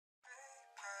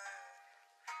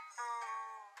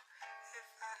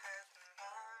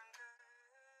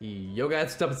Yo guys,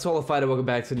 what's up? It's Solified and welcome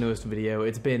back to the newest video.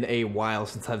 It's been a while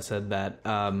since I've said that.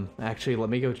 Actually, let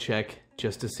me go check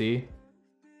just to see.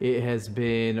 It has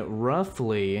been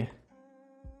roughly...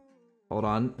 Hold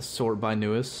on, sort by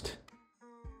newest.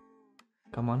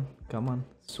 Come on,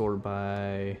 sort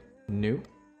by new.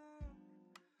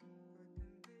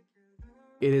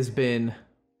 It has been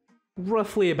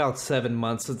roughly about 7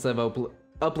 months since I've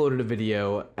uploaded a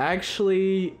video.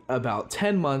 Actually, about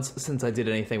 10 months since I did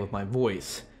anything with my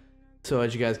voice. So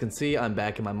as you guys can see, I'm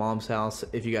back in my mom's house.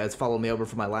 If you guys followed me over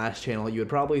from my last channel, you would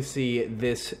probably see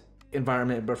this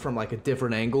environment, but from like a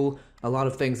different angle. A lot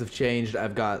of things have changed.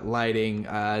 I've got lighting,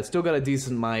 I still got a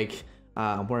decent mic,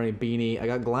 I'm wearing a beanie, I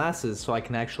got glasses so I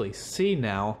can actually see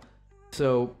now.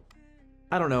 So,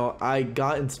 I don't know, I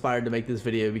got inspired to make this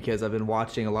video because I've been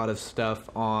watching a lot of stuff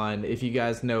on, if you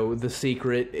guys know The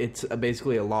Secret, it's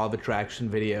basically a law of attraction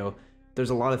video.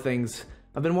 There's a lot of things.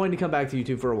 I've been wanting to come back to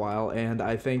YouTube for a while, and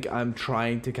I think I'm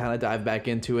trying to kind of dive back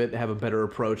into it, have a better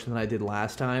approach than I did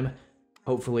last time.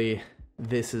 Hopefully,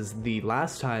 this is the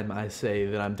last time I say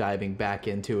that I'm diving back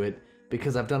into it,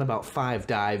 because I've done about 5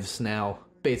 dives now,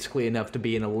 basically enough to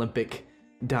be an Olympic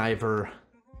diver,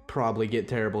 probably get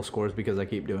terrible scores because I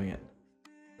keep doing it.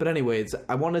 But anyways,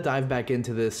 I want to dive back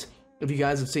into this. If you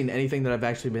guys have seen anything that I've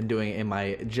actually been doing in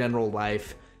my general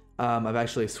life, I've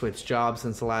actually switched jobs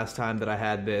since the last time that I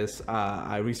had this.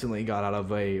 I recently got out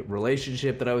of a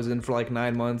relationship that I was in for like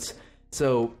 9 months.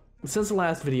 So since the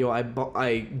last video,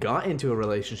 I got into a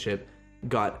relationship,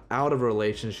 got out of a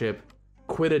relationship,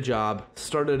 quit a job,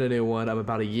 started a new one. I'm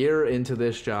about a year into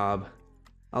this job.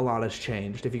 A lot has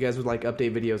changed. If you guys would like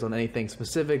update videos on anything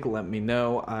specific, let me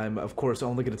know. I'm of course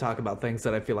only going to talk about things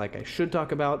that I feel like I should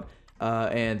talk about,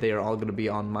 and they are all going to be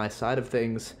on my side of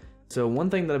things. So one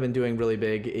thing that I've been doing really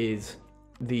big is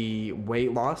the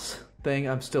weight loss thing.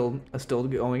 I'm still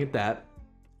going at that.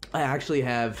 I actually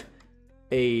have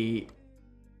a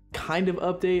kind of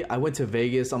update. I went to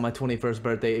Vegas on my 21st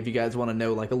birthday. If you guys want to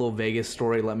know like a little Vegas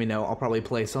story, let me know. I'll probably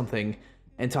play something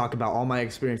and talk about all my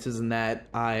experiences in that.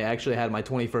 I actually had my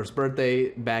 21st birthday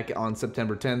back on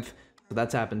September 10th. So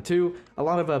that's happened too. A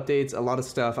lot of updates, a lot of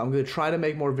stuff. I'm going to try to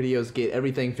make more videos, get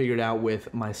everything figured out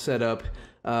with my setup.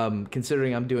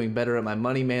 Considering I'm doing better at my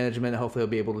money management, hopefully I'll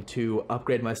be able to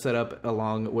upgrade my setup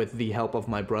along with the help of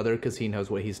my brother because he knows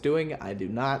what he's doing. I do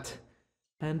not.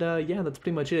 And yeah, that's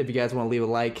pretty much it. If you guys want to leave a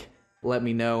like, let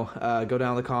me know. Go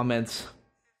down in the comments.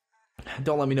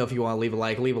 Don't let me know if you want to leave a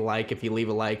like. Leave a like if you leave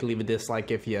a like. Leave a dislike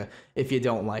if you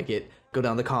don't like it. Go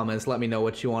down in the comments. Let me know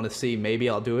what you want to see. Maybe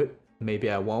I'll do it. Maybe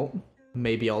I won't.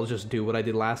 Maybe I'll just do what I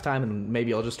did last time, and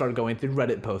maybe I'll just start going through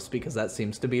Reddit posts because that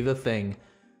seems to be the thing.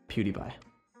 PewDiePie.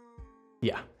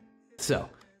 Yeah. So,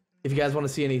 if you guys want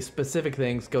to see any specific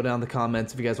things, go down in the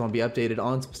comments. If you guys want to be updated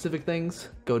on specific things,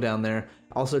 go down there.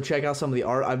 Also, check out some of the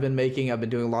art I've been making. I've been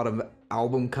doing a lot of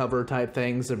album cover type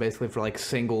things. They're basically for like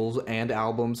singles and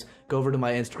albums. Go over to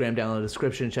my Instagram down in the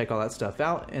description, check all that stuff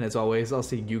out. And as always, I'll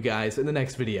see you guys in the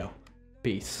next video.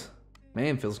 Peace.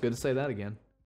 Man, feels good to say that again.